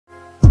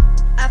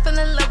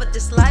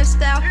with this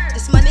lifestyle.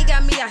 This money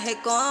got me out here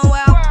going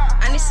wild.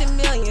 I need some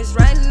millions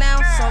right now,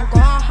 so I'm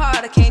going hard,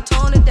 I can't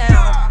tone it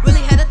down.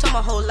 Really had to turn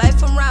my whole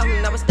life around.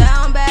 I was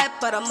down bad,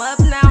 but I'm up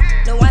now.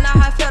 No, I know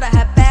how I felt, I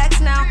have bags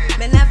now.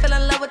 Man, I fell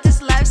in love with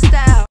this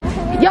lifestyle.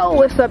 Yo,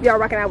 what's up, y'all?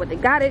 Rocking out with the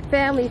Got It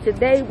family.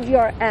 Today we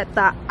are at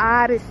the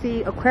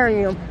Odysea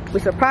Aquarium. We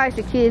surprised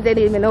the kids, they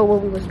didn't even know where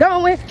we was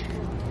going.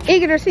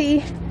 Eager to see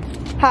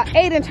how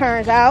Aiden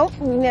turns out.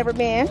 We've never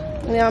been,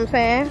 you know what I'm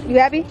saying? You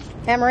happy,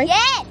 Anne-Marie?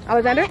 Yes.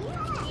 Alexander?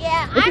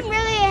 Yeah, I'm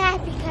really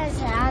happy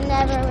because I've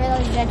never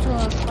really been to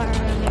an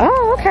aquarium.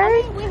 Oh,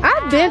 okay.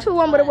 I've been to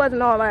one, but it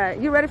wasn't all right.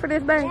 You ready for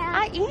this, babe? Yeah,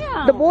 I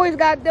am. The boys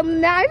got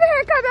them nice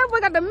haircuts. That boy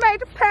got the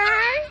major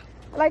pants.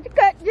 I like the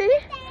cut, G. You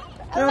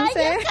know what I'm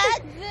saying?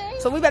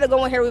 So we better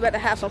go in here. We better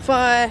have some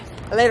fun.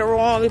 Later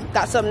on, we've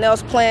got something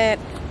else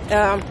planned.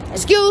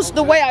 Excuse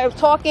the way I was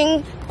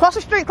talking. Cross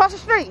the street, cross the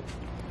street.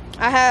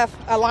 I have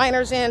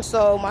aligners in,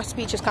 so my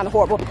speech is kind of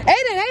horrible.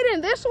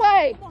 Aiden, this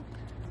way.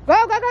 Go,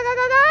 go, go, go,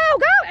 go, go,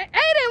 go.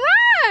 Aiden,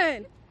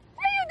 run.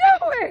 What are you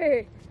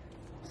doing?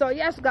 So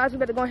yes, guys, we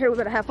better go in here. We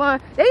better have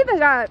fun. They even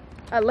got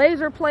a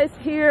laser place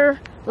here,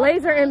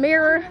 laser and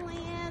mirror.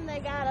 They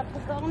got a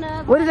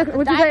pagoda. What is it?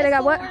 What you say? They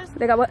got what?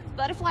 They got what?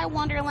 Butterfly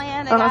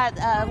Wonderland. They got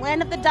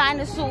Land of the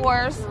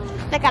Dinosaurs.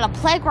 They got a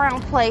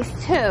playground place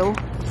too.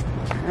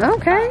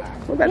 Okay,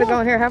 we better go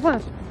in here and have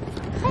fun.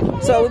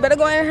 So we better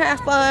go in and have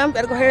fun.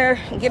 Better go here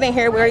and get in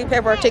here. We already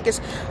paid for our tickets.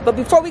 But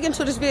before we get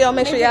into this video,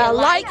 make sure y'all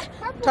like,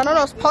 turn on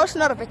those post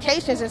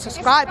notifications, and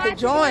subscribe to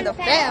join the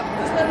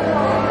family.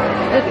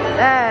 Look at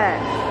that.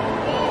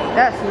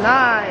 That's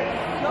nice.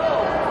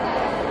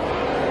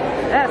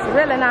 That's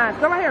really nice.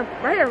 Go right here,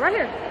 right here, right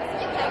here.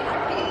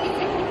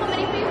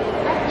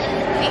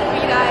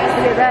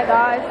 Look at that,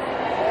 guys.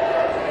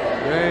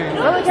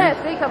 Really can't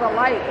see because of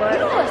light, but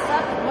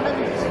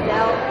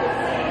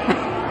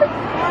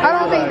I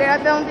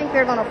don't think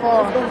they're gonna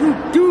fall.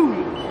 Dude.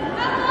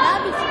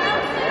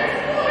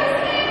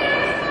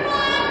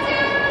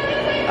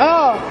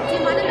 Oh.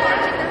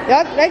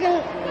 Y'all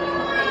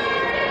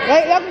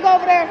can go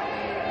over there.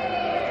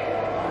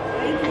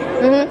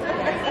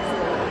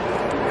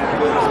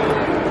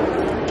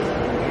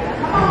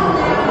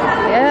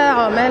 Yeah,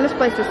 oh man, this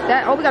place is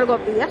stacked. Oh, we gotta go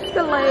up the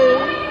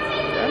escalator.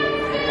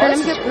 Hey, let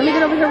me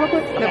get over here real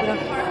quick.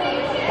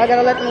 I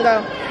gotta let them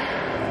go.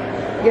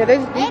 Yeah, they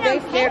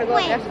scared to go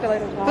up the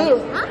escalators. I'm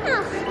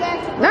not scared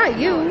to go Not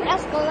you.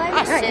 escalator.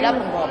 I sit up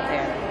and go up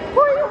there.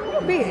 Who are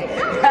you big?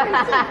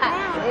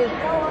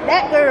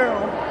 That girl.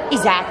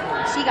 Exactly.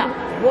 She got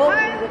woke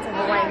with the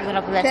way we went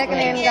up the Checking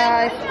in, escalator.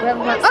 guys.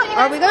 Oh,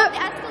 are we good? The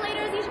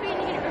escalators, you should be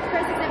able to get a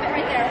first exhibit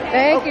right there.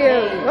 Thank you.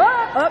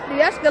 Oh, up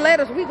the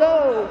escalators we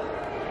go.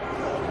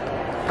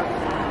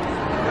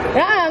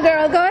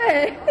 Girl, go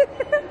ahead.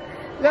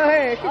 Go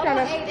ahead. She's trying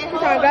to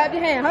grab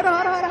your hand. Hold on.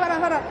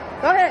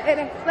 Go ahead,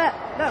 Aiden. Stop.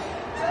 Go.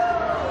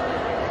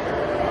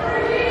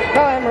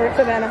 Go ahead, Maria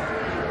Savannah.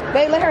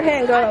 Babe, let her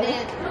hand go.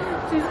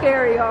 She's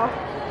scary, y'all.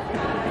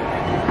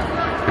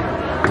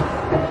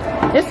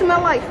 It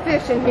smells like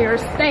fish in here.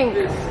 It stinks.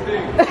 It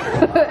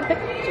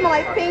smells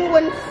like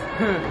penguins.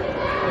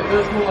 It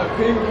does smell like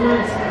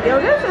penguins. Yo,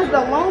 this is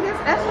the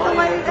longest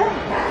escalator.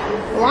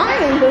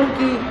 Lion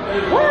dookie.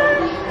 What?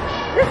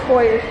 This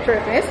boy is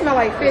tripping. It smells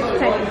like fish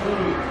tank.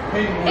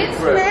 It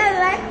smells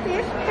like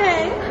fish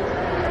tank.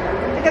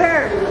 Look at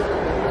her.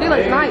 She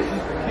looks nice.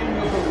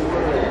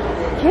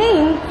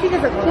 King? She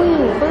is a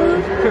queen, boo.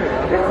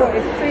 This boy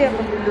is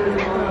tripping.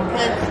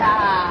 Good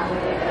job.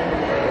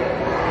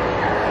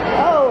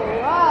 Oh,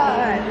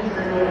 right.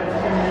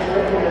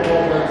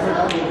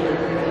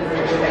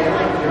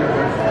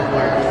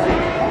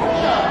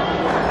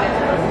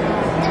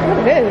 Look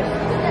at this.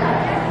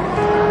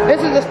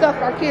 This is the stuff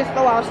our kids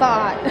throw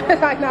outside.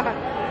 Like, nah.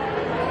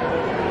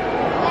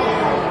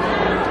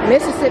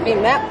 Mississippi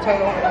map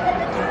turtle.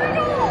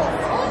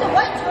 The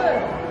white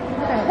turtle.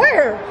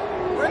 Where?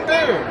 Right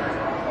there.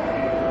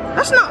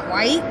 That's not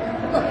white.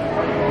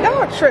 Y'all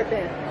are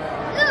tripping.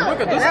 Look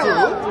at this turtle.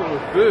 This turtle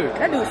is big.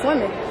 That dude's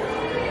swimming. I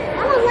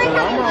don't like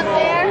how you look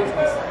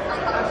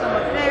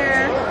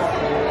there.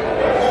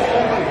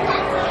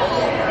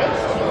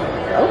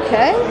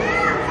 Okay.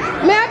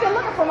 Man, I've been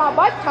looking for my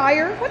bike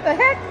tire. What the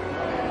heck?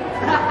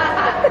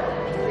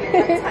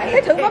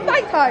 They took my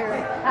bike tire.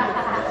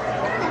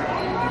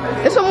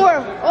 There's some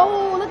more.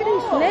 Oh, look at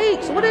these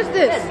snakes. What is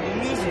this? What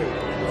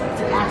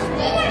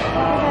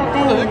the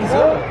heck is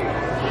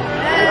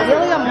that?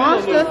 Really a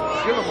monster?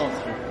 Gila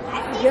monster.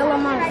 Gila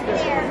monster.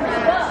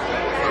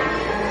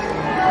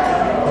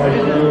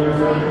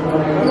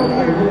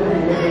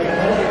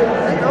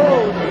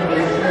 Oh.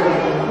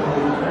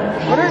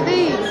 What are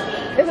these?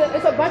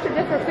 It's a bunch of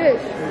different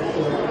fish.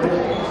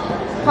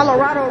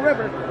 Colorado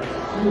River.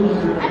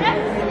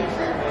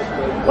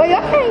 Well,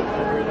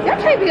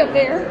 y'all can't be up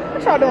there.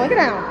 What y'all doing? Get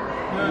down.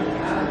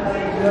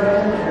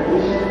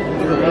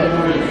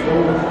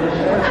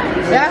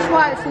 That's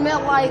why it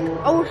smells like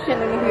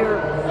ocean in here.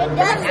 It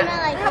does smell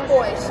like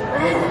boys.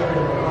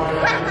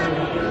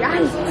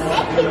 Yikes.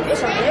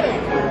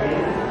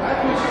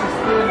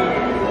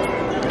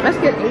 That's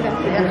Let's get Aiden.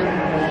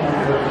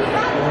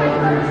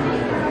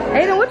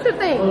 Aiden, what you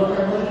think?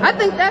 I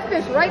think that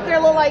fish right there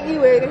look like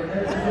you, Aiden.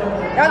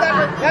 Y'all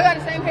got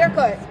the same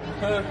haircut.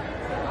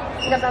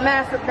 You got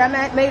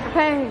that major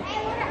pain.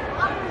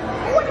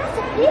 Oh, that's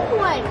a big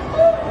one.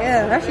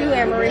 Yeah, that's you,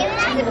 Anne-Marie.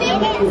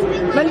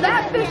 But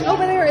that fish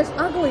over there is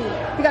ugly.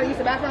 You gotta use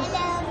the bathroom?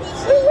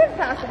 We went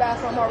past the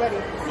bathroom already.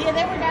 Yeah,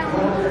 they were down.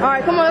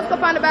 Alright, come on, let's go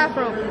find the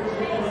bathroom.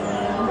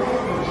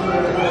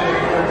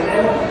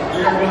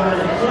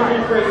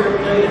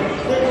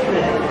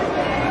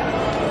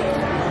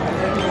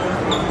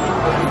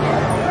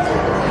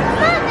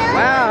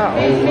 Wow.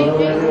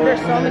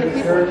 There's so many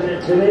people.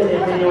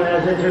 If anyone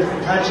has interest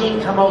in touching,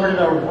 come over to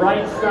the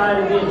right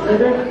side of the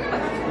exhibit.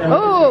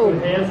 Oh,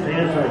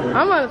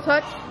 I'm gonna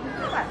touch.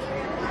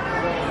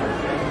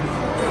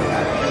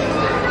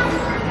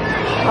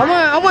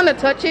 I want to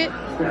touch it.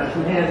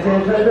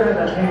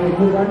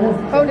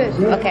 Hold this.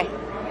 Okay.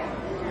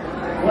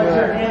 Once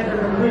your hands are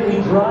completely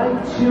dry,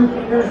 2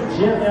 fingers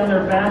gently on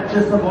their back,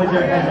 just avoid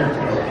their head or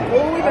tail.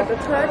 Oh, we got to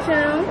touch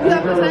him. You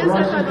got to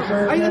touch him.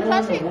 Are you gonna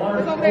touch it?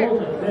 It's over there.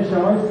 Fish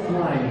are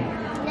slimy.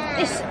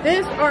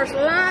 Fish are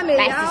slimy,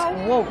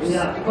 y'all. We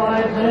got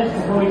 5 minutes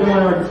before we go on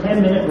our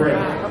 10-minute break.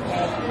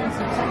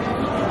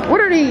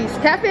 What are these?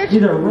 Catfish?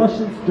 These are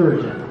Russian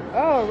sturgeon.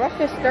 Oh,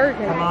 Russian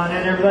sturgeon. Come on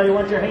in, everybody.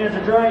 Once your hands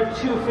are dry,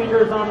 2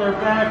 fingers on their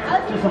back.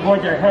 Just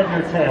avoid their head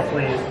and their tail,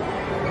 please.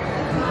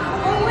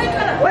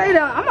 Wait,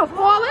 I'm gonna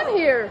fall in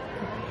here.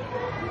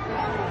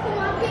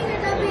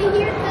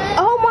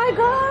 Oh my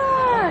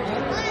gosh!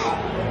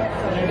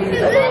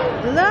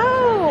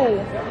 No!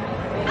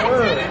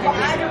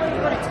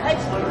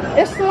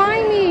 It's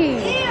slimy.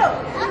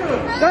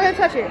 Go ahead and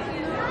touch it.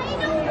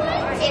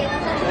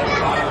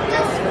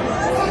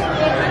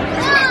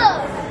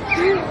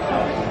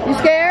 You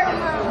scared?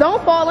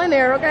 Don't fall in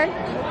there, okay?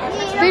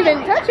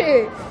 Steven, touch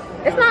it.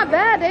 It's not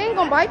bad. They ain't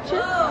gonna bite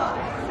you.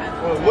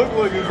 Well, it looks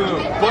like it's gonna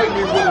bite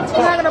me when it's It's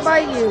not gonna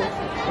bite you.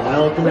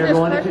 Welcome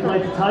everyone. If you'd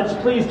like to touch,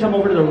 please come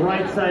over to the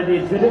right side of the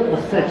exhibit. We'll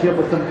set you up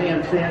with some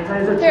hand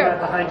sanitizer. It's right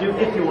behind you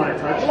if you want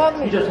to touch.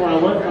 You just want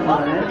to look, come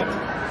on in.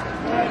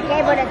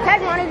 Okay, but I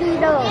touch one of these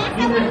though.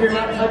 Even if you're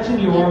not touching,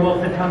 you are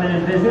welcome to come in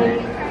and visit.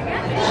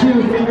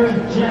 2 fingers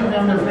gently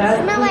on their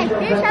back. Smell like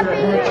fish up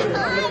in here. I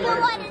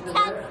don't want to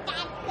touch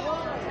that.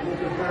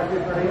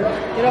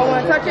 You don't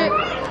want to touch it?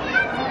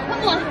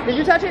 Come on. Did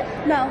you touch it?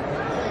 No.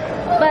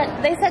 But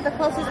they said the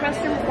closest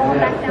restroom is going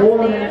back 4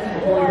 minutes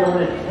downstairs. before we go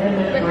on a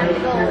 10-minute break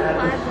here at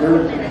the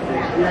sturgeon fish.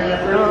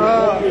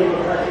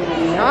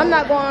 I'm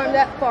not going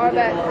that far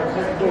back. I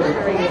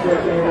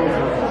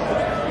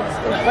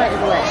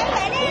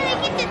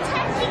didn't get to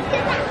touch it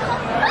because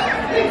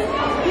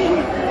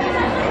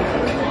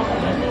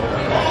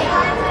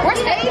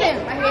Where's Aiden?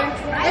 Right here.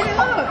 Aiden,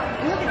 look.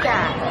 Look at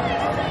that.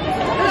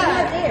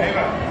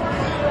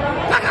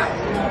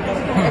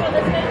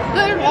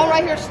 There's one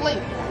right here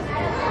asleep.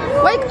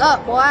 Wake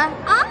up, boy.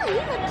 oh,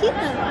 you can keep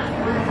them.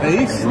 Hey,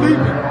 he's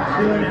sleeping.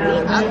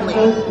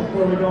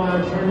 Before we go on our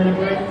 10-minute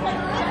break,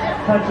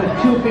 touch with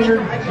 2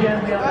 fingers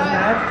gently on the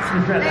back.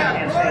 Just grab that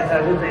hand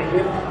sanitizer, thank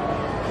you.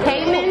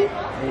 Payman.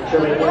 Make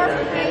sure we get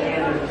that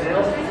hand and the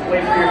tail.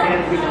 Wait for your hand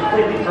to be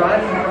completely dry.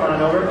 Come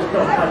on over. Just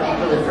don't touch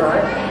until they're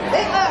dry.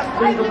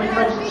 Please only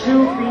touch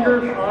 2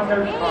 fingers on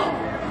their tongue.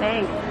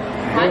 Thanks.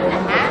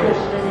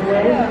 Fish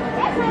anyway.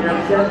 You're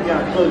upset. You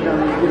got to close down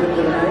the exhibit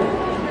for the night.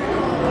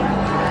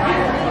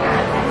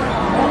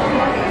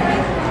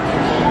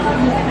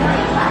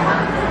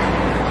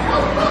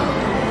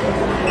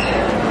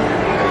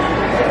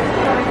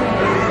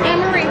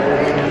 Anne-Marie.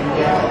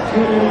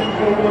 2 minutes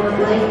before we go on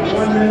break.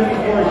 1 minute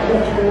before I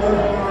shut the door.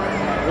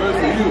 Where's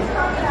the you?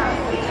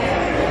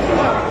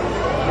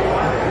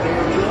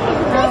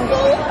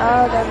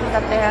 Oh, that's what's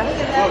up there.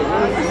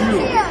 Where's the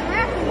you?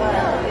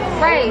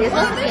 Right, it's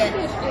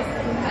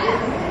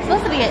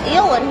supposed to be an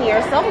eel in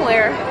here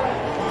somewhere.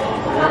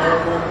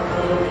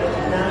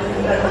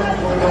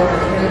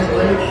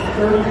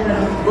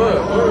 But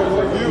where is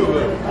the you?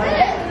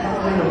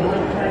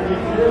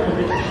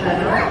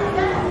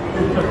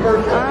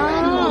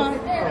 Oh,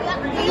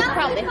 he's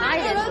probably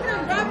hiding.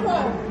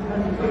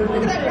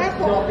 Look at that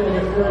rapole.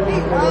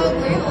 He's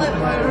ugly. Look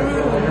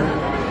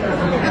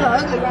at an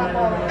ugly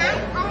rapole.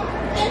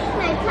 It's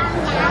my tongue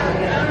now.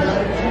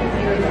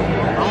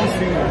 I don't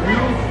see the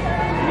you.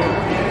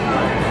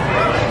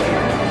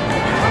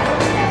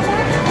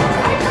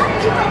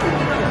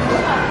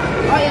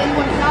 Oh yeah, you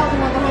want to go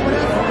home with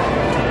us?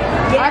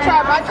 Yeah. I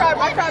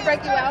tried to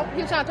break you out.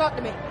 He was trying to talk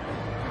to me.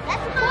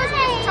 That's the first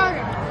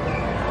turner.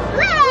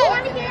 You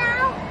want to get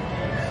out?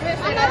 You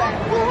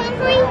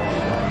hungry?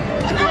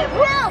 No,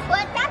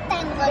 but that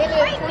thing was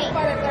creepy. 25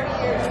 to 30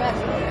 years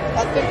maximum.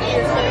 Like 50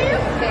 years.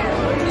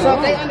 So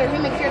if they under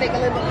human care, they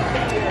can live.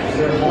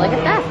 Look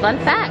at that, fun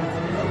fact.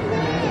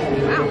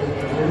 Wow.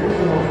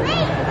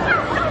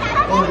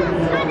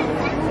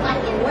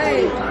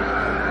 Wait.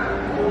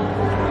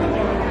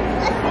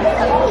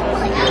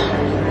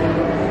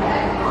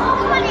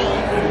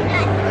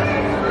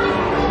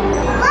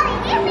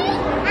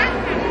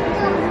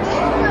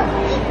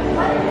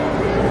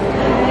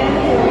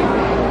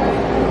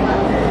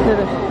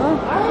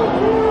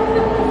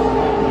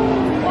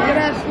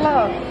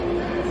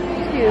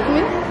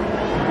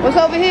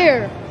 over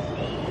here.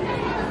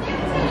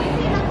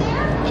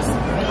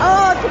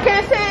 Oh,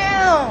 Toucan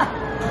Sam.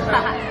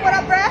 What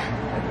up, bruh?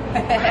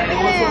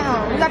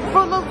 Damn. You got the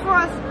Fruit Loops for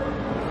us?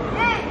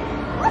 Hey,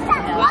 what's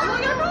that blood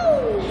on your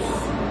nose?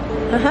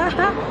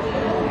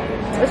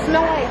 It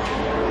smells like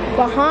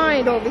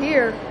behind over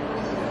here.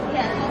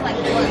 Yeah, it looks like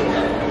blood.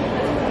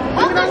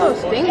 Look at those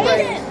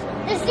stingrays.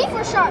 The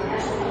zebra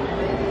sharks.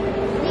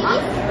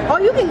 Oh,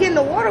 you can get in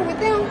the water with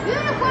them?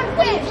 Unicorn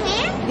fish.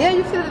 Yeah,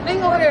 you see the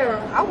thing over there.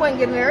 I wouldn't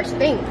get in there. It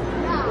stinks.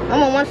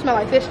 I'm on one smell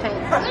like fish tank.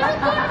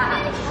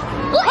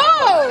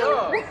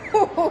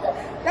 Oh!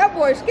 That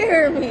boy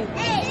scared me.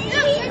 Hey,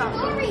 look, there's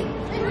Lori.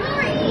 There's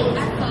Lori.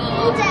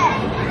 Who's that?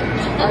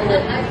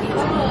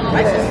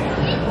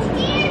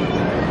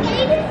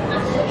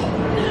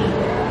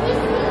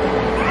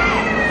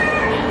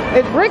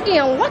 It's Ricky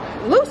and what?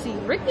 Lucy.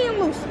 Ricky and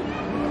Lucy.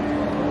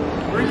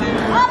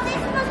 Oh,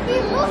 this must be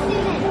Lucy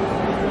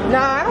then.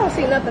 Nah, I don't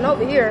see nothing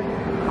over here.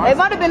 It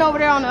might have been over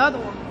there on the other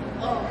one.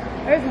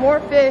 There's more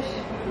fish. I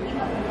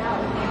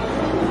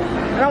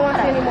don't want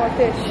to see any more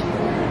fish.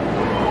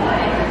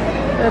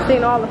 I've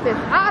seen all the fish.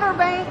 Outer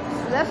Banks.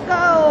 Let's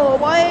go,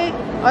 boy.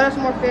 Oh, there's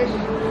more fish.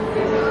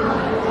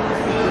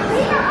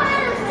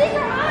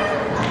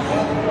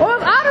 Oh,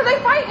 it's otter. They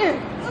fighting.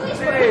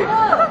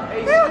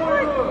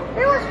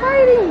 They was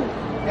fighting.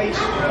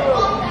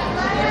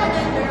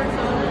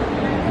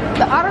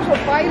 The otters were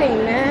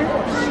fighting, man.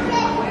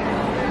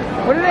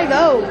 Where did they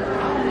go?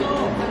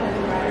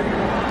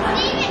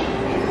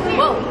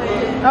 Whoa.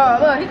 Oh,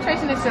 look, he's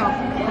chasing himself.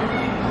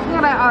 Look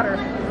at that otter.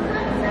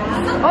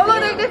 Oh, look,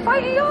 they're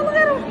fighting, y'all. Look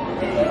at him.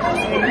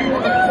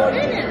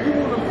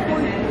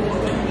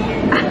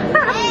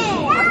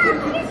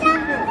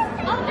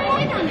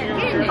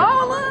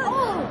 Oh,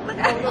 look. Look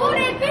at Oh,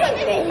 they're big.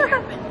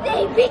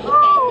 They big.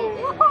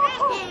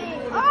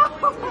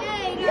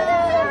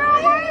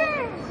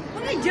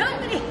 They're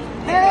jumping.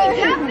 They're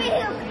jumping.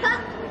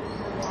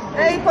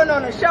 They ain't putting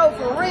on a show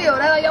for real.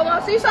 Y'all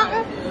want to see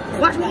something?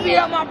 Watch me beat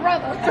up my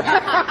brother.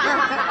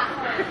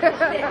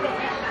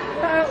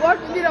 Watch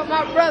me beat up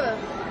my brother.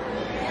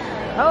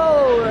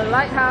 Oh, the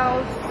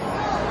lighthouse.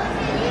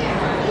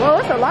 Whoa,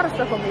 there's a lot of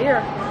stuff over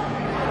here.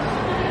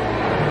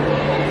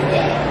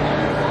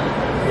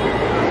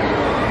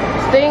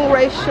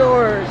 Stingray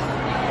Shores.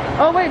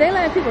 Oh wait, they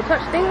letting people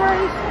touch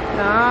stingrays?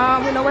 Nah,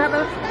 we know what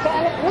happened.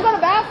 We're going to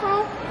the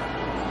bathroom.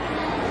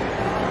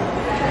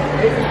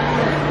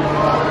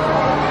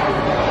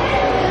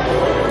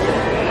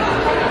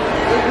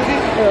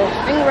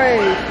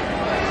 Stingrays.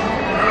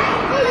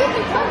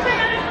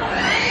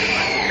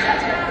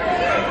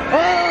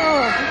 Oh,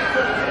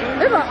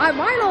 there's an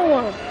albino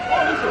one.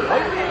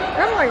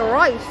 That's like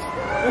rice.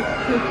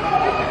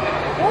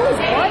 What is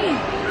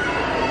rice?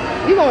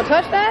 You gonna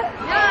touch that?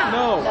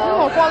 No. You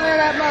gonna fall in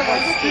that mother?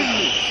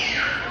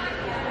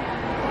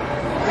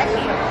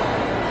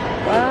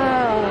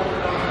 Wow.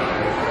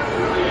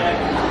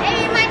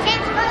 Hey, my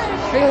kid's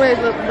Stingrays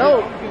look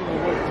dope.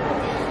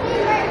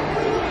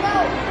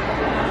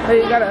 Oh,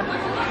 you gotta.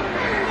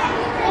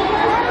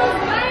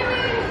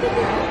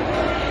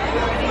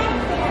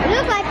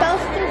 look like those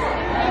two.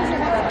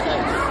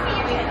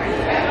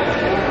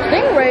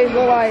 Stingrays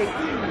look like.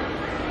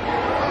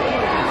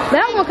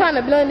 That one kind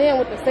of blend in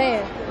with the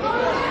sand.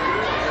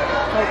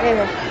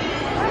 Okay.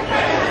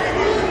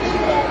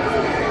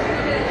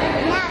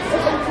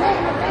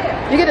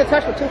 You get to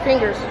touch with 2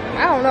 fingers.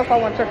 I don't know if I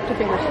want to touch with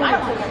 2 fingers.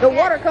 The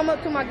water come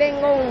up to my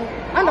dang long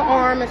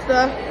underarm and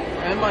stuff.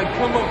 It might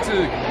come up to.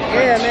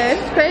 Yeah, man,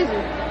 it's crazy.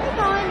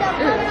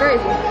 This is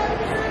crazy.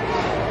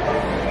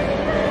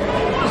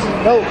 This is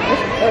dope. This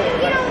is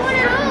dope.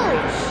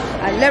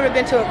 I've never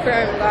been to an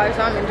aquarium, guys.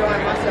 So I'm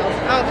enjoying myself.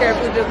 I don't care if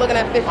we're just looking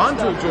at fish. I'm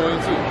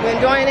enjoying too. You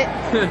enjoying it?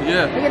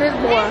 Yeah. Look at this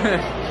boy.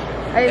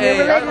 Hey,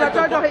 Hey, I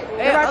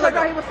told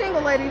y'all he was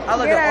single, ladies. I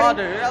like Get an at him.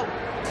 otter.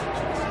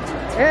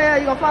 Yeah,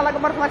 you gonna fly like a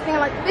butterfly, stinging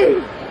like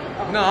this.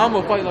 No, I'm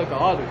gonna fight like an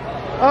otter.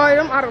 Oh,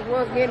 them otters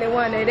was getting it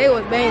one day. They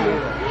was banging.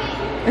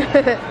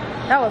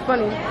 That was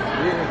funny.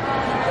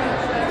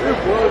 Yeah. It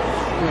was.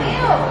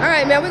 All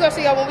right, man. We're gonna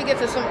see y'all when we get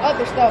to some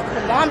other stuff.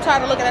 Cause I'm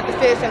tired of looking at the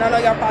fish, and I know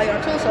y'all probably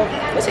are too. So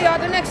we'll see y'all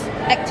at the next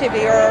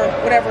activity or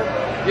whatever.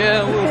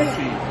 Yeah, we'll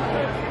see.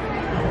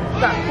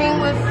 Got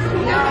penguins.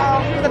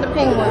 Y'all, look at the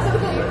penguins.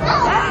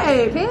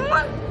 Hey,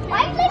 penguin.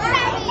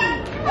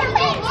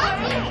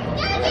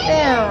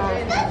 Damn.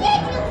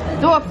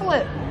 Do a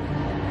flip.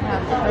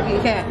 Maybe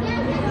you can't.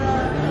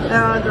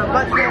 The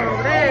butt's going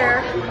over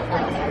there.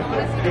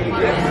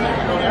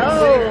 Oh,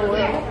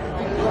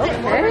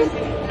 okay.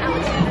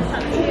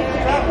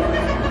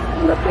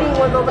 The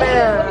penguins over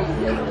there.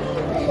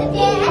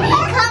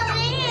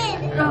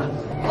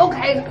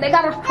 Okay, they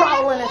got us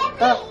crawling and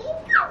stuff.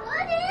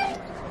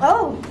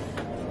 Oh,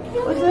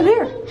 what's in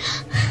here?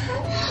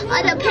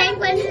 Oh, the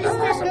penguins. Oh,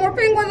 there's some more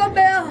penguins up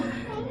there.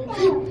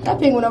 That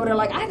penguin over there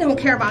like, I don't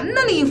care about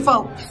none of you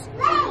folks.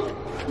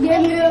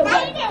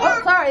 Yeah.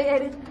 Oh, sorry,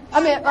 Eddie. I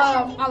mean,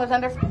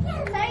 Alexander.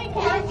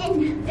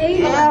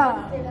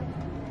 Yeah.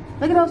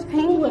 Look at those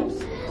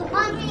penguins.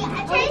 Mommy,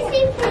 I try to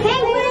see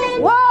penguins.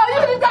 Whoa, you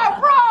just got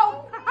froze.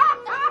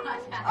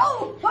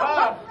 Oh, I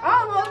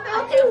almost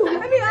felt you.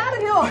 Let me out of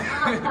here.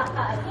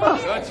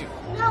 Got you.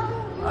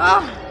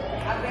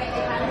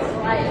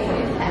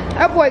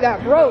 That boy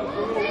got broke.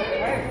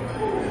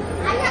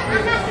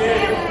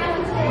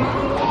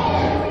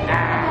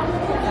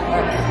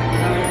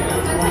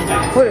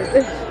 What is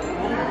this?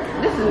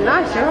 This is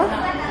nice, y'all.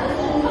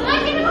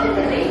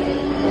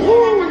 Ooh.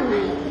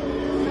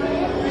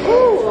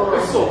 Ooh.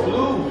 It's so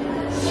blue.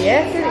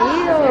 Yes, it is.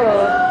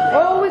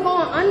 Oh, we're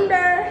going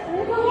under.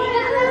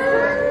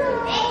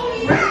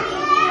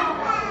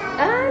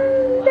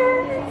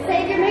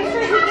 Savior, make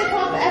sure he gets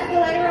off the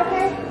escalator,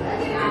 okay?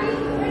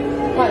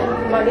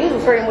 My knees are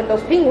hurting with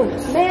those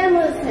penguins. Man,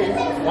 listen.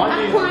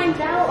 I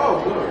climbed out.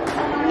 Oh, good.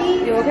 On my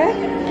knees. You okay?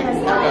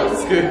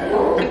 That's good.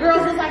 The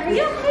girls was like, are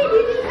you okay? Do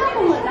you need help?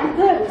 I'm like, I'm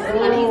good.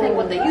 My knees ain't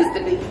what they used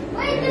to be.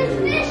 Wait, there's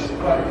fish.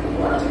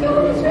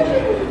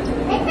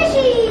 Hey,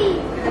 fishy.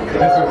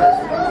 This is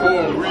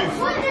coral reef.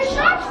 What, there's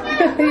sharks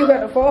there? You got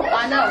to fall. I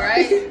know,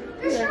 right?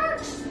 There's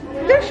sharks.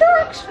 They're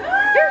sharks.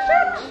 They're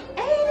sharks.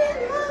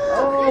 Oh.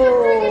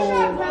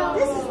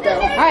 This is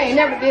dope. I ain't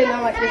never did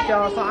nothing like this,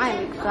 y'all, so I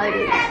am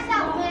excited.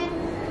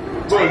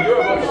 Bro, you're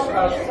about to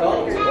pass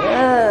out.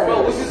 Yeah. Bro,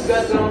 what's this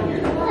guy down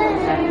here?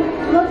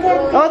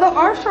 Oh, there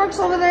are sharks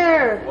over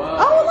there. Wow.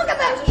 Oh, look at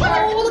that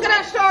shark. Oh, look at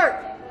that shark.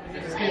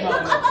 It just came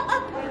out.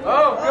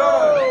 Oh,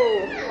 God.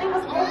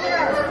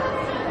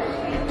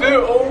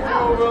 They're over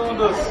around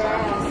us.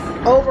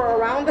 Over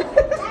around us.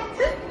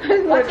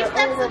 Watch your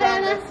steps,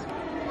 Savannah.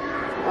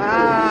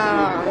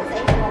 Wow.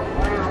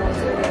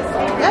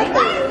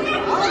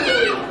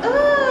 Ooh,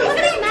 look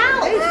at his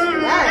mouth.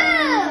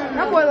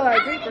 That boy look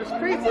like Jeepers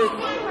Creepers.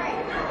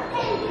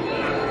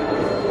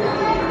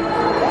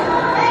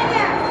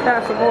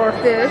 Got some more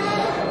fish.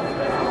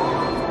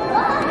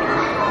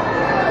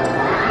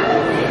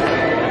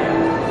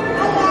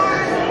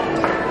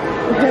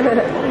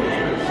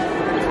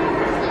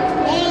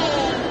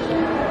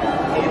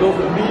 Go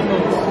for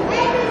Nemos.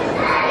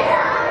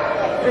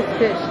 This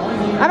fish.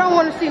 I don't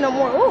want to see no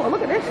more. Oh,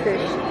 look at this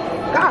fish.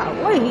 God,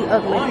 boy, he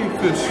ugly. Flying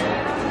fish.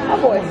 That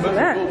boy's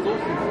that.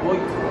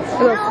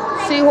 Look,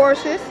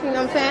 seahorses, you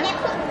know what I'm saying?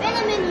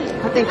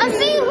 I think A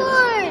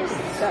seahorse.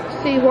 got a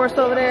seahorse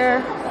over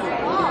there.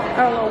 I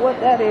don't know what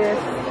that is.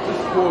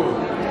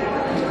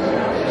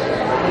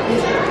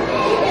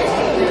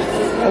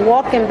 A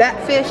walking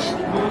batfish.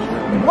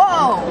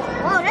 Whoa!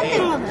 Whoa, that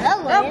thing looks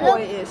ugly. That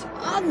boy is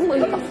ugly.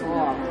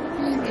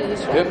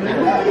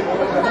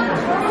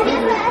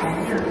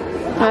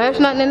 There's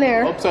nothing in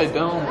there. Upside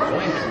down.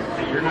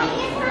 You're not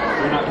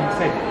gonna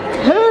say.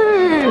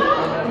 Hey.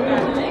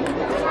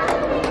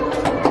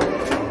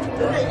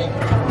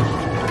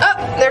 Oh,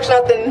 there's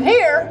nothing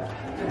here.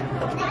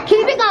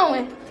 Keep it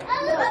going.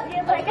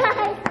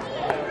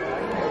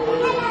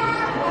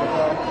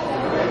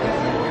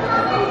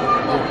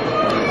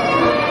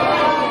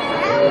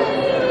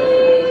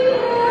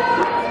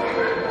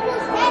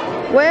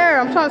 Where?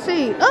 I'm trying to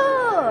see.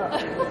 Oh,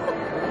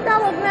 that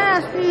looks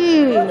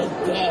nasty.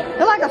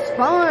 They're like a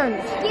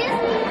sponge.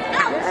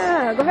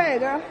 Yeah, go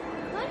ahead, girl.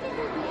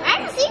 I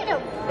haven't seen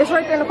them. It's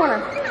right there in the corner.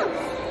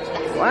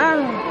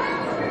 Wow.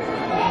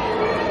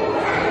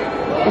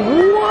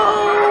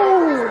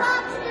 Whoa!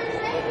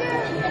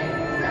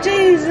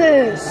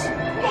 Jesus!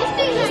 These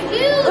things are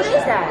huge. What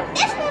is that?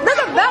 Look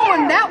at that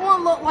one. That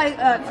one looked like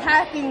a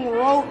attacking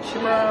roach,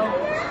 bro.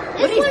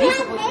 This one has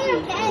hair,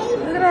 okay?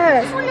 Look at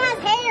that. This one has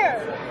hair.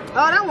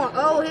 Oh, that one.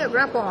 Oh, here,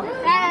 Grandpa.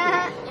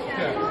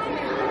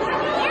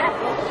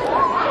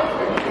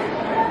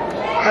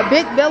 A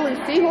big belly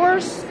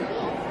seahorse.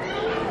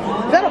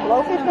 Is that a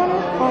blowfish on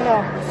it? Oh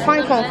no,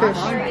 pinecone fish.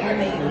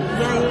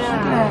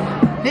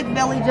 Yeah. Big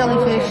belly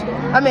jellyfish.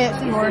 I mean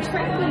seahorse.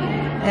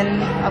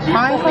 And a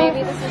pinecone.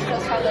 Maybe this is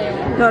just how they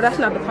are. No, that's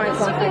not the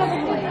pinecone fish.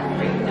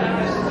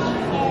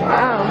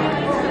 Wow.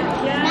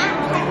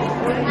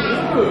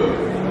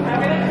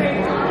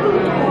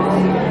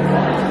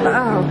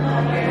 Wow.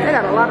 They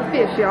got a lot of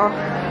fish, y'all.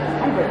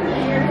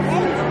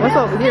 What's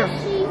over here?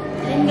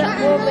 We got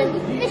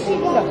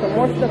some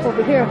more stuff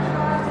over here.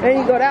 Then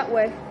you go that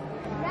way.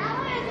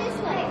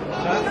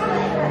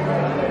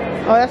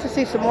 Oh, that's to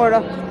see some more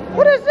though.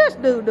 What is this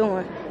dude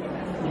doing?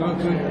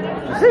 Nothing.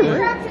 Is he real?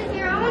 Sharks in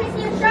here. I want to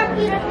see a shark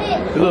eat a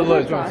fish. It looks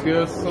like John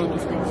Scares.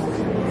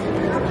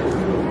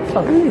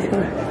 Oh, he's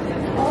here.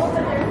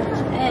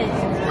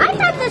 I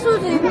thought this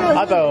was a real.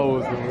 I thought it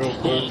was a real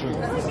person.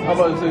 How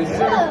about you say,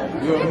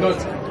 sir? You're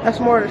nuts. That's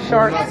more of the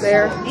sharks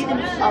there.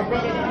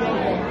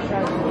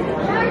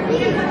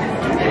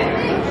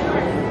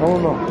 Oh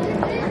no.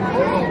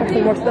 That's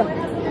some more stuff.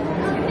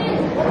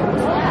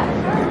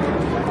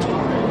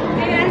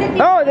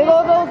 Oh, they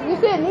go those. You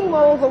said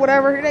Nemos or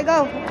whatever. Here they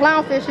go.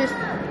 Clownfishes.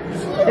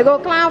 They go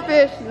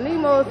clownfish.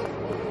 Nemos.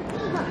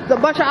 There's a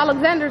bunch of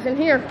Alexanders in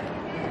here.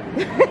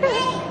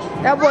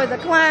 That boy's a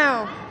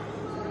clown.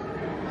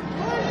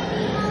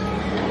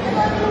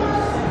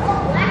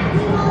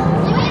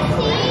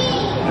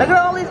 Look at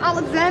all these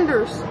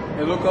Alexanders.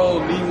 They look all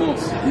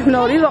Nemos.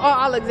 No, these are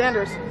all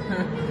Alexanders.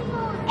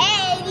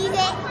 Hey, these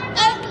are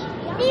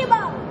Nemo.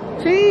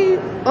 See,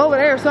 over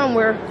there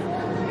somewhere.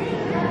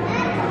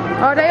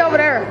 Oh, they over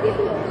there.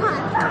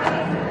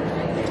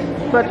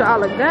 But the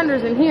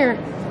Alexander's in here.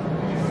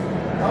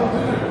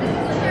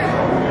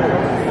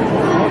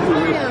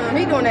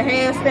 He doing a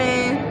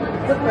handstand.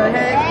 What the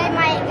heck? Hey,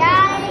 my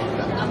guy.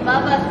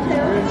 Above us too.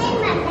 Hey,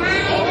 my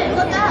guy.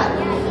 Look up.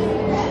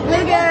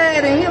 Look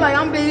at him. He like,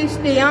 I'm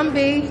beastie. I'm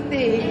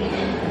beastie.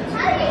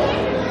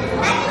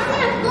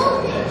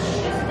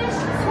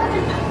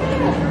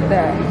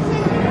 That.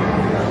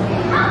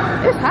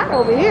 It's hot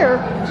over here.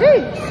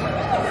 Jeez.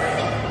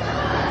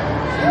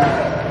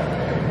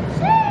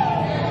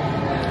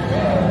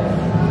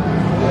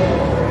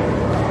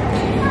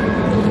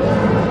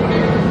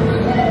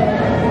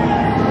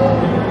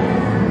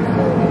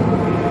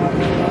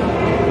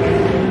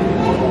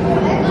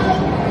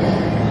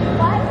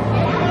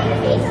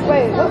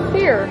 Wait, what's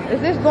here? Is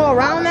this go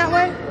around that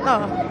way?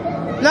 No.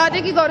 No, I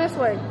think you go this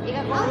way.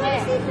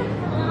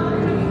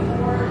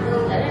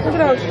 Look at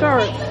those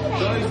sharks.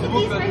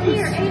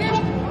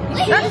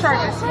 That shark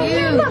is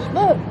huge.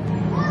 Look.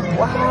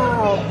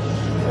 Wow.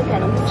 Look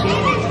at him.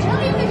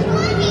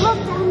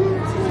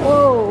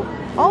 Whoa.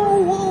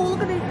 Oh, whoa.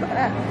 Look at these.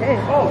 Hey.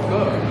 Oh,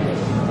 good.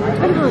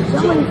 Look at those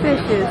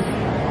jellyfishes.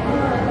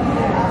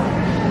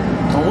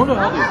 I wonder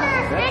how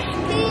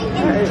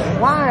That is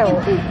wild.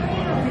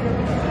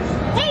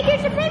 Hey,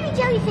 there's a baby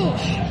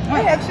jellyfish.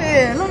 Hey,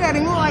 shit. Look at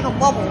him. Look like a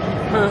bubble.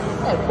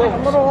 Like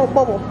a little old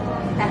bubble.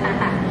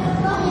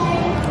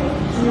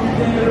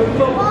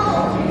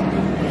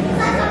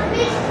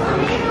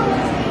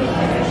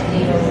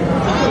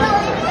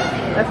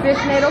 A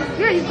fish NATO?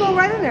 Yeah, you go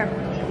right in there.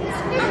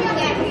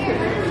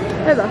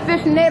 There's a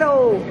fish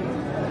NATO.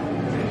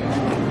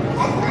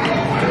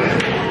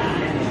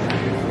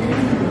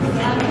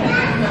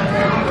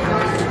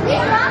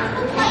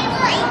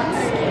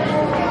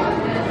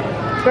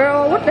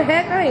 Girl, what the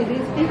heck? I ain't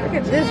beastie. Look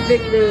at this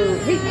big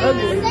dude. He's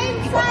ugly.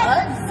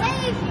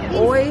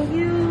 Boy,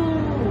 you.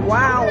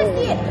 Wow.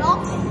 Yeah.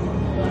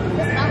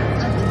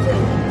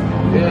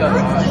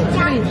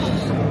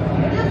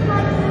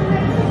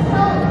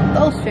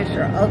 Those fish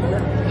are ugly.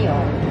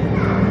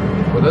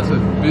 Well, that's a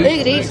big. Look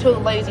at these two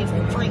lazy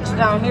freaks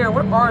down here.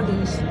 What are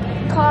these?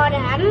 Called,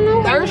 I don't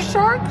know. Nurse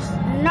sharks?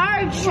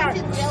 Nerd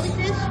sharks.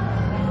 Jellyfish?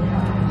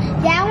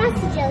 Yeah, I want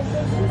some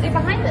jellyfish. They're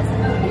behind us.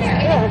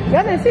 Yeah.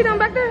 Y'all didn't see them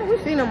back there?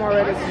 We've seen them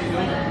already.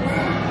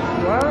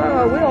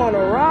 Wow, we're on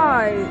a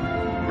ride.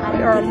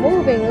 We are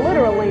moving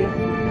literally.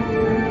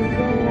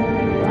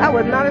 I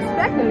was not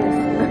expecting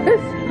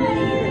this.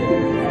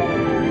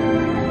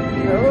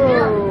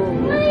 Oh.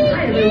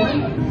 Hi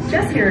everyone,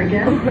 Jess here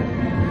again.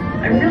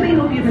 I really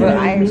hope you've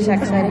enjoyed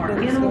meeting some of our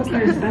animal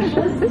care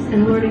specialists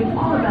and learning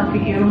all about the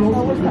animals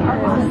within our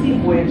Odysea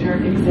Voyager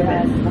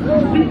exhibit.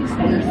 We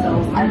extend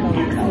ourselves an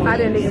excellent. I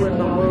didn't think it was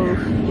gonna move.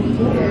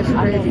 Yeah, it's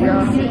crazy,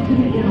 y'all.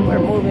 We're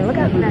moving. Look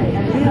at that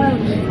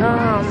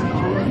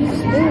huge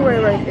stingray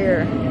right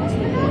there.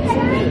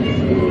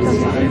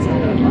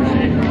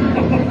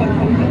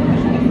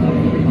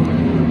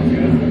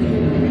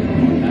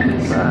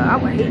 I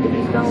would hate to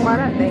be stung by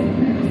that thing.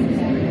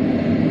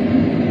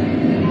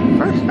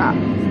 First stop.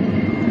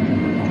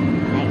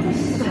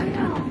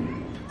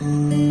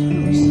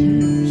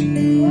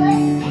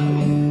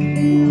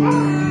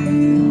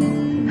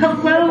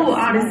 Hello,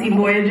 Odysea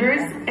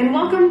Voyagers, and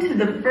welcome to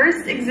the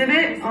first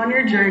exhibit on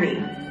your journey.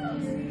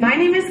 My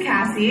name is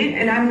Cassie,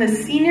 and I'm the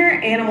Senior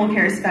Animal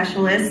Care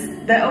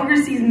Specialist that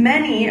oversees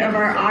many of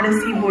our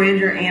Odysea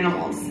Voyager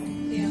animals.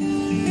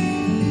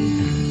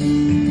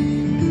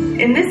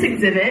 In this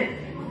exhibit,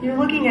 you're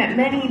looking at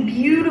many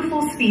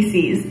beautiful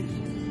species,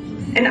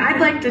 and I'd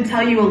like to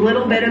tell you a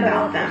little bit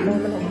about them.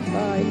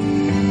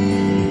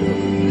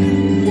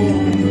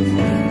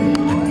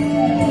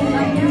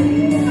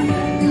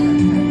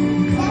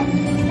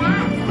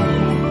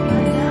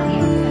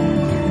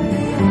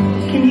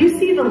 Can you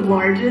see the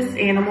largest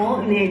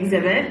animal in the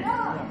exhibit?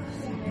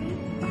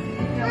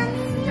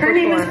 Her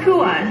name is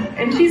Kua,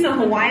 and she's a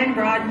Hawaiian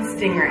broad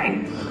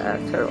stingray.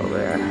 That's her over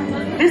there.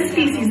 This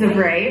species of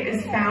ray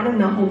is found in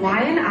the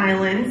Hawaiian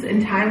Islands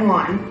in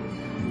Taiwan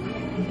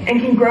and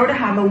can grow to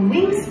have a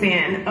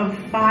wingspan of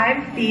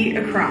 5 feet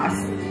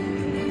across.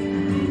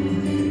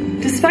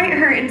 Despite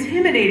her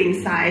intimidating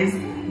size,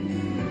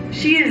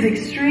 she is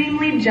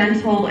extremely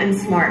gentle and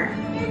smart.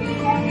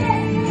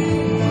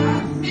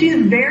 She's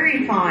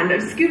very fond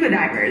of scuba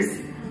divers,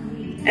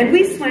 and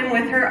we swim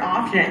with her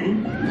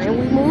often. And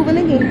we moving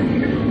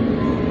again.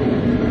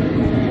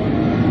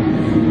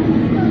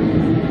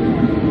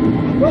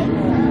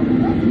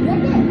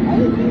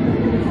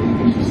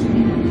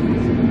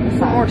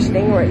 Some more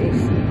stingrays.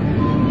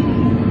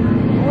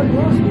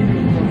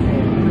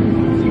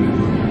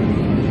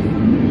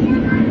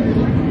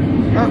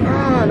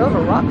 Those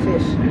are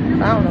rockfish.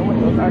 I don't know what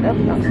those are. That's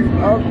not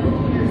ugly.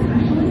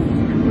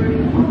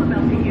 All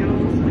about the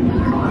animals with the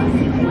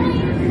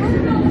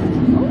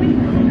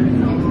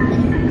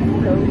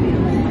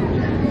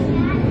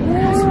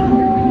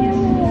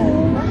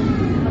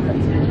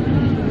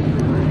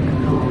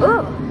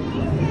Ugh.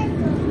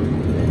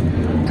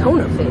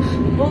 Tuna fish.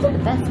 Those are the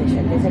best fish.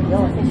 There's a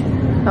yellow fish.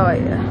 Oh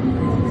yeah.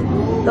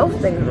 Those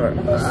things are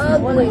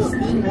ugly.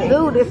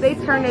 Dude, if they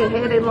turn their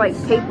head, they like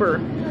paper.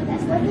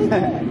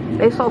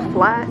 They so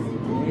flat.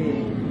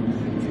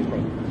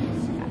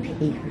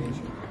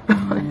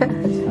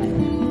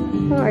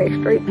 Alright,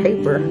 straight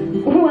paper.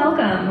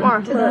 Welcome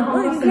Mark, to the look,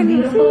 home you of some can't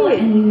even beautiful see it.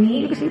 and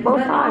unique, You can see both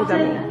but sides of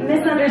often it.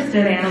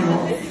 misunderstood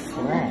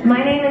animals.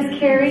 My name is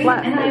Carrie,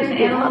 Flat and I'm an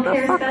face, animal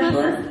care motherfucker.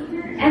 specialist,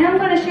 and I'm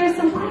going to share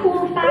some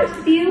cool facts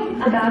with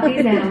you about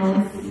these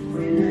animals.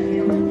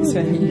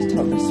 So he's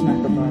talking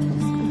smack about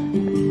us.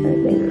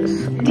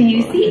 Do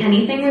you see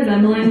anything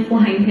resembling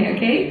flying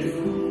pancakes?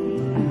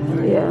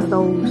 Yeah,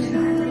 those.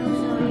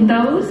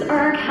 Those are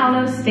our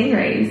Calno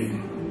stingrays,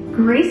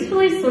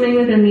 gracefully swimming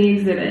within the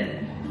exhibit.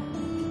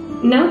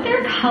 Note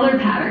their color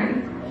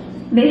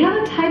pattern. They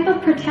have a type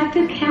of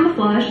protective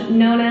camouflage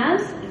known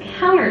as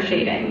counter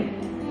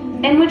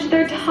shading, in which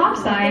their top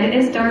side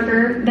is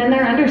darker than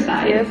their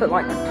underside. Yeah, it's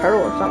like a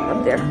turtle or something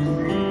up there.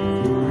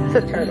 It's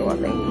a turtle, I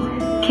think.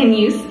 Can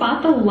you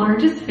spot the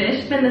largest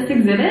fish in this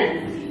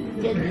exhibit?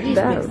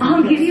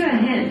 I'll give you a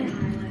hint.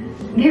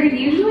 They're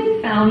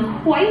usually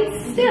found quite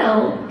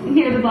still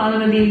near the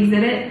bottom of the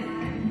exhibit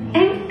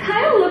and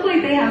kind of look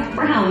like they have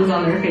frowns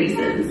on their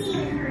faces.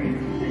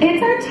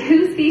 It's our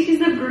two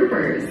species of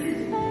groupers,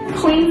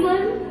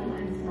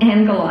 Queensland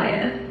and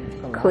Goliath.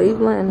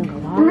 Cleveland.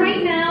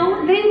 Right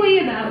now, they weigh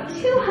about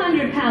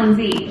 200 pounds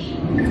each.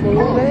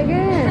 Cleveland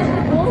again.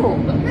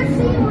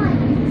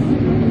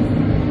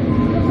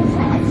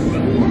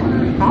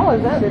 How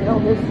is that to know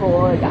this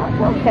boy?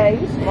 Okay,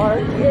 he's smart.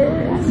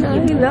 Yeah,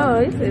 so he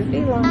knows. He's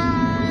sea lion.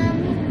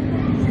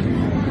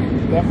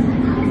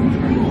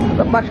 There's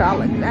a bunch of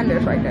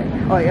Alexanders right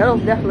there. Oh yeah,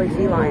 those definitely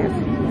sea lions.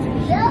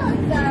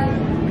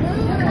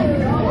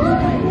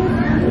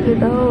 Look at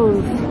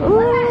those.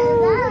 Ooh.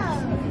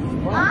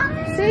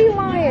 Sea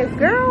lions,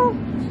 girl.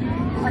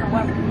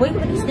 Wait,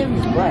 look at his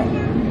butt.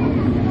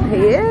 He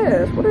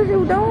is. What is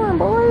you doing,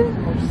 boy?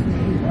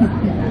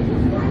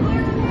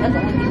 That's the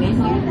only thing in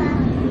here.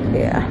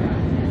 Yeah.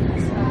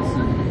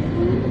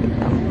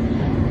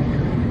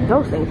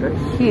 Those things are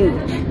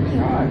huge.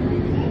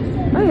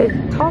 Look,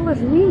 as tall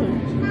as me.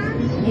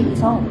 Maybe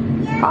tall.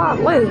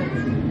 Probably.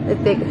 If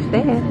they can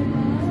stand.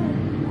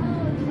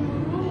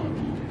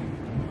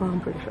 Well, I'm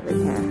pretty sure they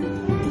can.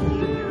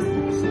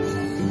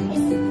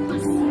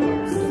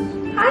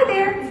 Hi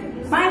there,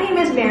 my name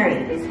is Mary.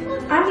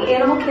 I'm the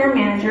animal care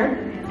manager,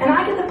 and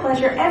I get the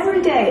pleasure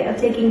every day of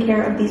taking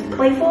care of these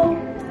playful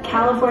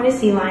California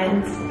sea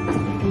lions.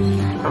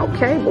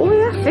 Okay,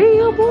 boy, I see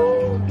you,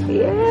 boy.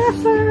 Yes,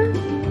 sir.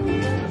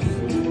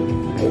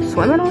 He's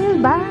swimming on his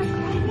back.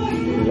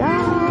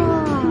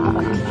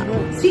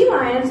 Yeah. Sea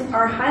lions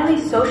are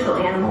highly social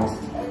animals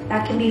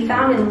that can be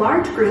found in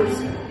large groups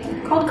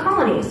called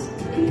colonies.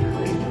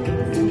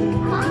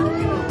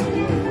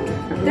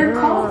 They're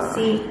called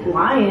sea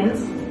lions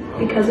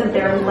because of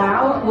their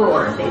loud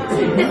roar they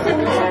produce.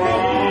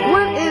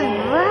 What is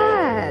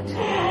that?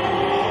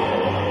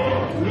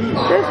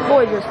 This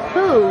boy just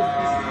pooped.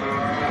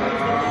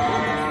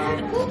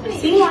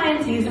 Sea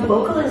lions use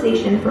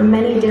vocalization for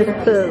many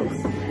different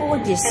reasons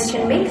and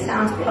can make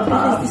sounds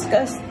above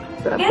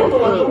and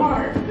below the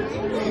water.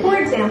 For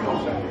example,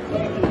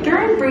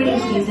 during breeding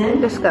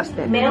season,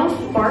 Disgusting. males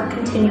bark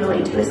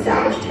continually to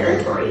establish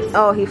territories.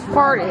 Oh, he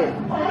farted.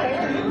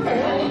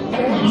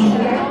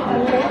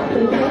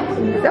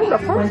 Is that the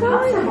When first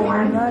pups time? are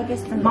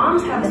born,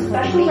 moms have a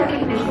special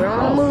recognition Don't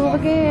code. move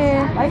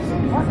again.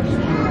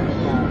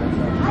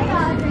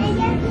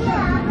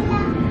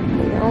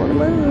 Don't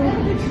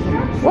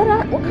move.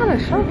 What kind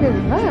of shark is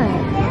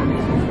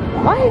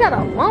that? Why he got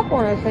a lump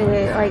on his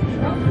head? Like,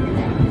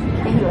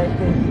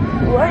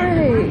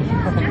 right.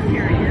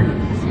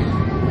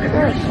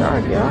 That's a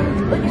shark, y'all.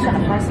 Look, he's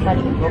trying to find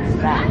somebody who broke his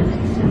back.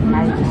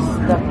 Now he's just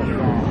stuck with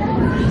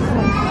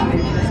that.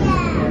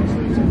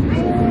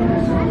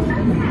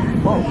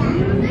 Whoa.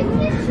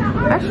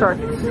 That shark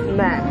is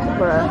smacked,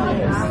 bruh.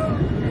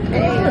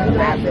 Hey, he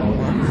grabbed him.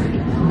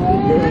 He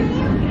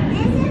did.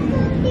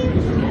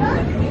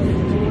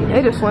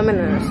 They just swimming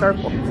in a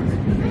circle.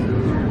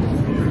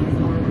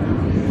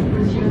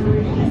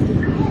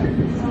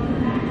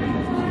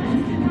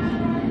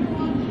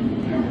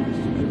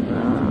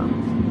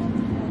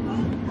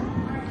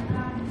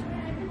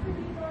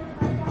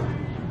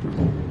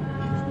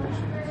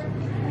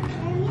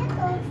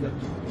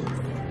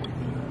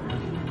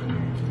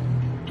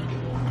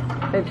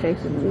 They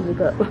chase the music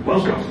up.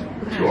 Welcome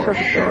to our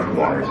Shark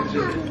Waters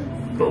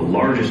exhibit, the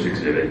largest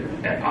exhibit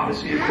at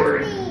Odysea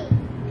Aquarium.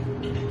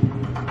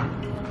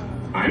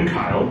 I'm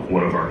Kyle,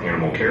 one of our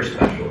animal care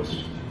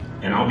specialists,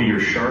 and I'll be your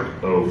shark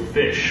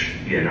fish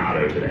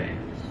guianato today.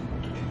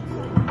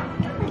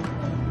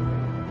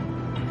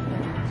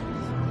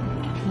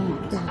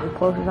 This is the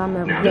closest I'm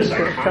ever Now, been this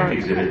to a iconic shark.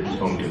 exhibit is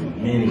home to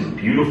many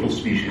beautiful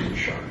species of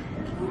shark.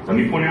 Let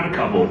me point out a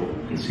couple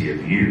and see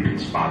if you can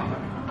spot them.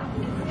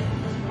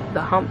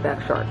 The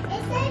humpback shark.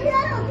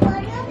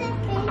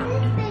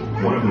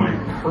 One of my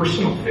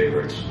personal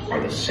favorites are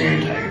the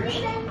sand tigers.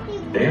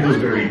 They have those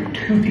very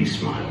toothy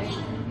smiles.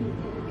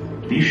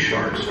 These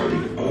sharks are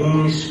the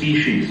only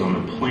species on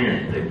the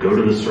planet that go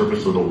to the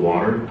surface of the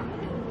water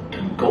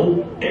to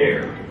gulp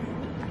air,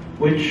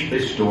 which they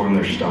store in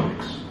their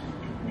stomachs.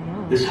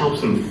 This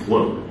helps them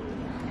float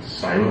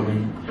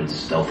silently and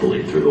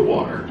stealthily through the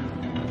water.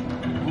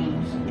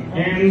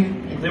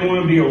 And if they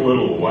want to be a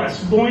little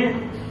less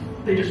buoyant,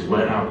 they just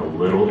let out a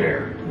little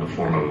air in the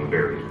form of a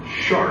very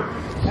sharp.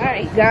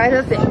 Alright guys,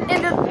 that's the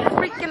end of the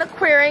freaking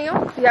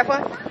aquarium. You have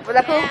fun? Was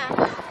that cool?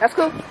 Yeah. That's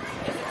cool.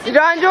 Did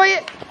y'all enjoy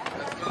it?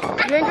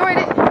 You enjoyed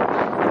it?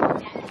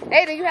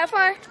 Aiden, you have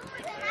fun?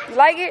 You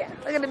like it?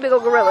 Look at the big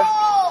old gorilla.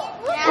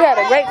 We had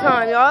a great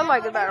time, y'all.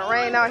 Like it's about to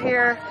rain out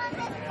here.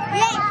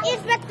 Yeah, it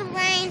felt the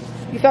rain.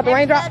 You felt the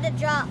raindrop? I felt the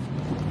drop.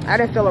 I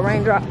didn't feel a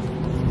raindrop.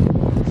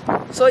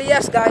 So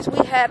yes, guys,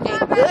 we had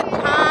a good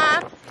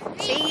time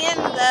seeing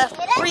the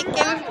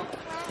freaking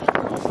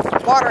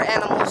water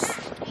animals,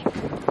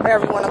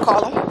 whatever you want to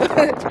call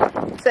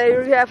them. So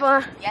you had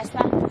fun? Yes,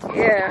 ma'am.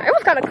 Yeah, it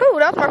was kind of cool.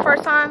 That was my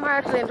first time. I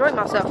actually enjoyed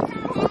myself.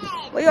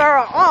 We are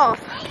off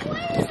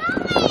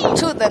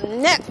to the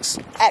next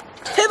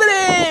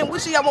activity. We'll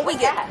see y'all when we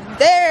get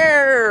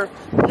there.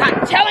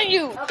 Not telling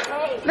you.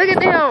 Look at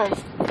them.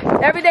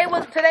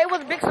 Today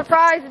was a big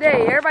surprise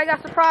day. Everybody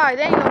got surprised.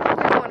 They ain't know what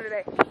we were doing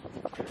today.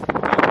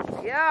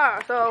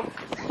 Yeah, so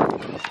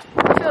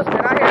it feels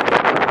good out here.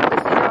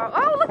 Let's see y'all.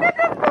 Oh, look at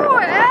this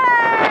boy.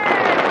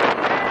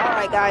 Hey!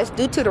 Alright guys,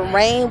 due to the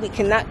rain, we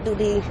cannot do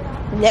the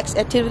next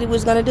activity we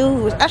was gonna do.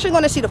 We was actually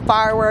gonna see the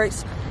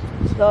fireworks.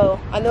 So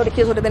I know the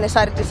kids would have been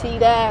excited to see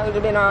that. It would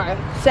have been our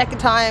second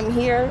time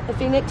here in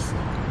Phoenix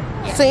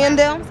seeing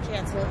them.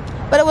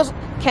 But it was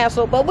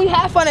canceled. But we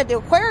had fun at the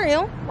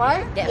aquarium,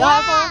 right? Yeah. Y'all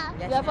have fun?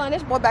 You had fun?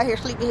 This boy back here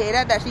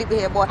sleepyhead. That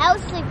sleepyhead boy. I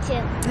was asleep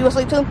too. You were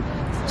asleep too?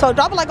 So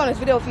drop a like on this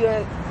video if you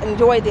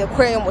enjoyed the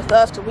aquarium with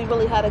us, because we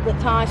really had a good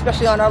time,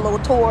 especially on our little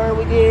tour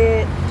we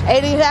did.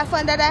 Aiden, you had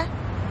fun, Dada?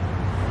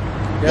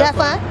 You had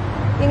fun?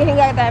 He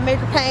got that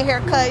major pain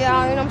haircut,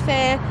 y'all, you know what I'm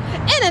saying?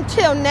 And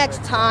until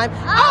next time,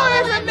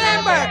 always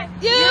remember,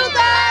 you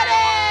got